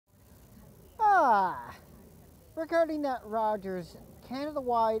Regarding that Rogers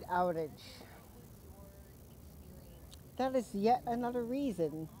Canada-wide outage, that is yet another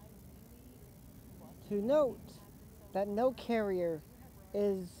reason to note that no carrier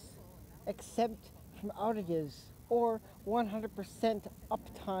is exempt from outages or 100%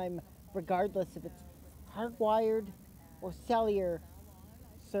 uptime, regardless if it's hardwired or cellular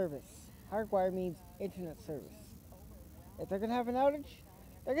service. Hardwired means internet service. If they're going to have an outage,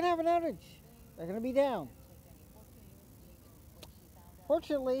 they're going to have an outage. They're going to be down.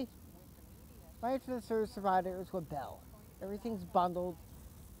 Fortunately, my internet service provider is with Bell. Everything's bundled,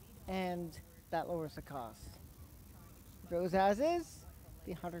 and that lowers the cost. If it was as is, it'd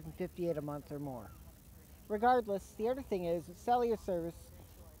be $158 a month or more. Regardless, the other thing is, with cellular service,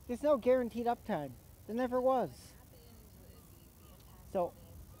 there's no guaranteed uptime. There never was. So,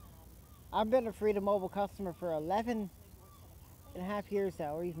 I've been a Freedom Mobile customer for 11 and a half years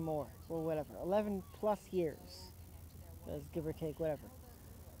now, or even more, or whatever. 11 plus years. Let's give or take, whatever.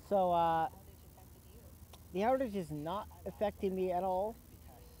 So, the outage is not affecting me at all.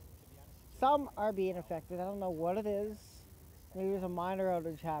 Some are being affected. I don't know what it is. Maybe there's a minor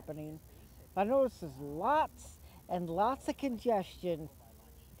outage happening. But I notice there's lots and lots of congestion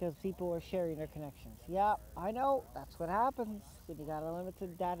because people are sharing their connections. Yeah, I know. That's what happens when you got a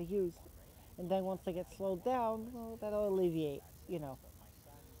limited data use. And then once they get slowed down, well, that'll alleviate,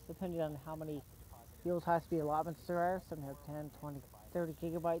 depending on how many those high-speed allotments there are. Some have 10, 20, 30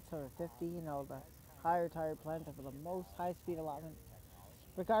 gigabytes or 50, the higher tier plans have the most high-speed allotment.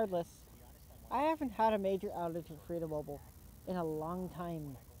 Regardless, I haven't had a major outage in Freedom Mobile in a long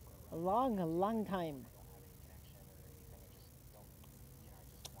time. A long time.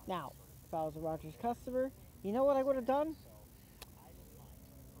 Now, if I was a Rogers customer, you know what I would have done?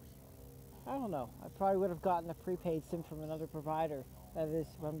 I don't know. I probably would have gotten a prepaid SIM from another provider that is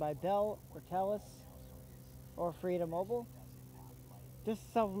run by Bell or TELUS or Freedom Mobile. Just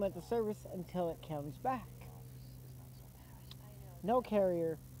to supplement the service until it comes back. No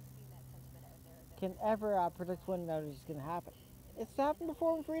carrier can ever predict when an outage is going to happen. It's happened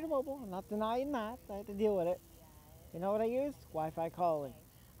before with Freedom Mobile. I'm not denying that. I had to deal with it. You know what I used? Wi-Fi calling.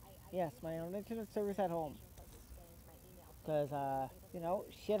 Yes, my own internet service at home. Because,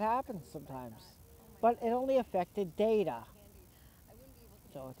 shit happens sometimes. But it only affected data.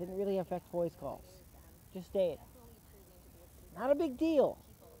 So it didn't really affect voice calls. Just data. Not a big deal.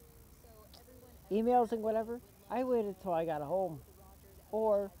 Emails and whatever, I waited till I got home.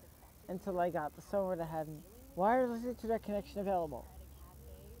 Or until I got the somewhere that had wireless internet connection available.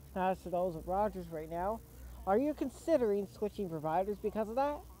 Now, as to those with Rogers right now, are you considering switching providers because of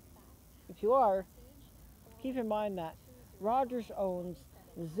that? If you are, keep in mind that Rogers owns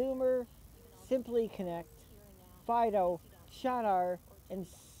Zoomer, Simply Connect, Fido, Shadar, and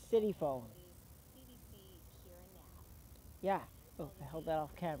CityPhone. Yeah, I held that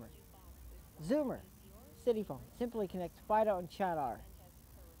off camera. Zoomer, CityPhone, Simply Connect, Fido, and Shadar.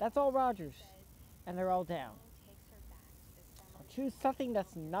 That's all Rogers, and they're all down. So choose something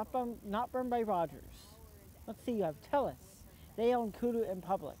that's not run by Rogers. Let's see, you have TELUS. They own Kudu and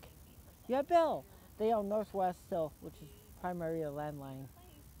Public. You have Bell. They own Northwestel, which is primarily a landline,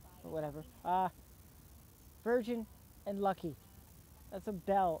 or whatever. Virgin and Lucky. That's what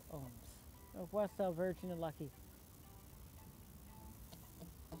Bell owns. Northwestel, Virgin, and Lucky.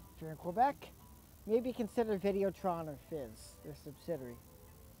 If you're in Quebec, maybe consider Videotron or Fizz, their subsidiary.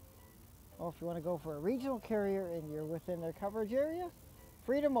 Or if you want to go for a regional carrier and you're within their coverage area,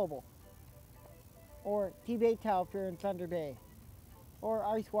 Freedom Mobile. Or tbaytel if you're in Thunder Bay. Or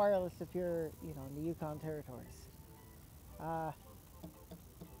Ice Wireless if you're, in the Yukon territories.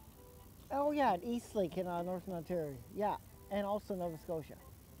 Oh yeah, and Eastlink in Northern Ontario. Yeah, and also Nova Scotia.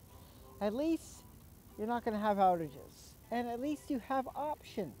 At least you're not going to have outages. And at least you have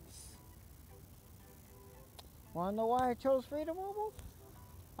options. Want to know why I chose Freedom Mobile?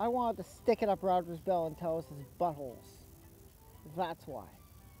 I wanted to stick it up Rogers Bell and tell us his buttholes. That's why.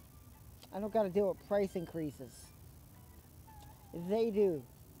 I don't got to deal with price increases. They do.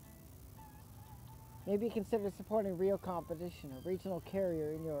 Maybe consider supporting real competition, a regional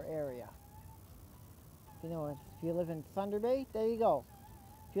carrier in your area. If you live in Thunder Bay, there you go.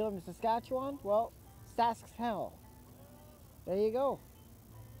 If you live in Saskatchewan, well, sasktel. There you go.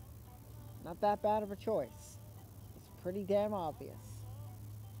 Not that bad of a choice. It's pretty damn obvious.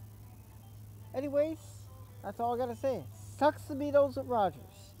 Anyways, that's all I gotta say. Sucks to be those with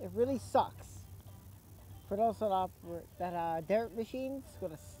Rogers. It really sucks. For those that Derek machines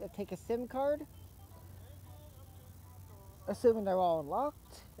gonna take a SIM card, assuming they're all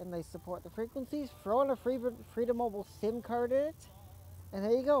unlocked and they support the frequencies, throw in a Freedom Mobile SIM card in it, and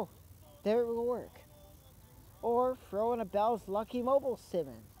there you go. there it will work. Or throw in a Bell's Lucky Mobile sim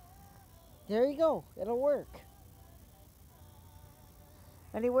in. There you go, it'll work.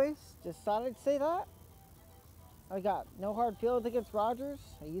 Anyways, just thought I'd say that. I got no hard feelings against Rogers.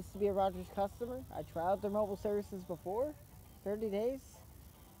 I used to be a Rogers customer. I tried their mobile services before, 30 days.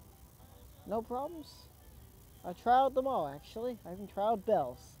 No problems. I tried them all, actually. I even tried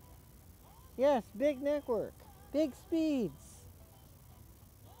Bell's. Yes, big network, big speeds.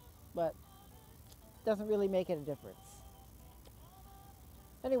 But doesn't really make it a difference.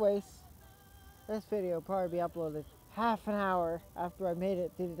 Anyways, this video will probably be uploaded half an hour after I made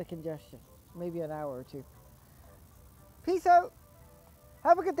it due to the congestion. Maybe an hour or two. Peace out.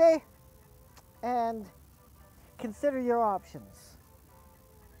 Have a good day. And consider your options.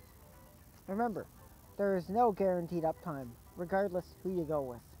 Remember, there is no guaranteed uptime, regardless who you go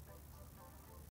with.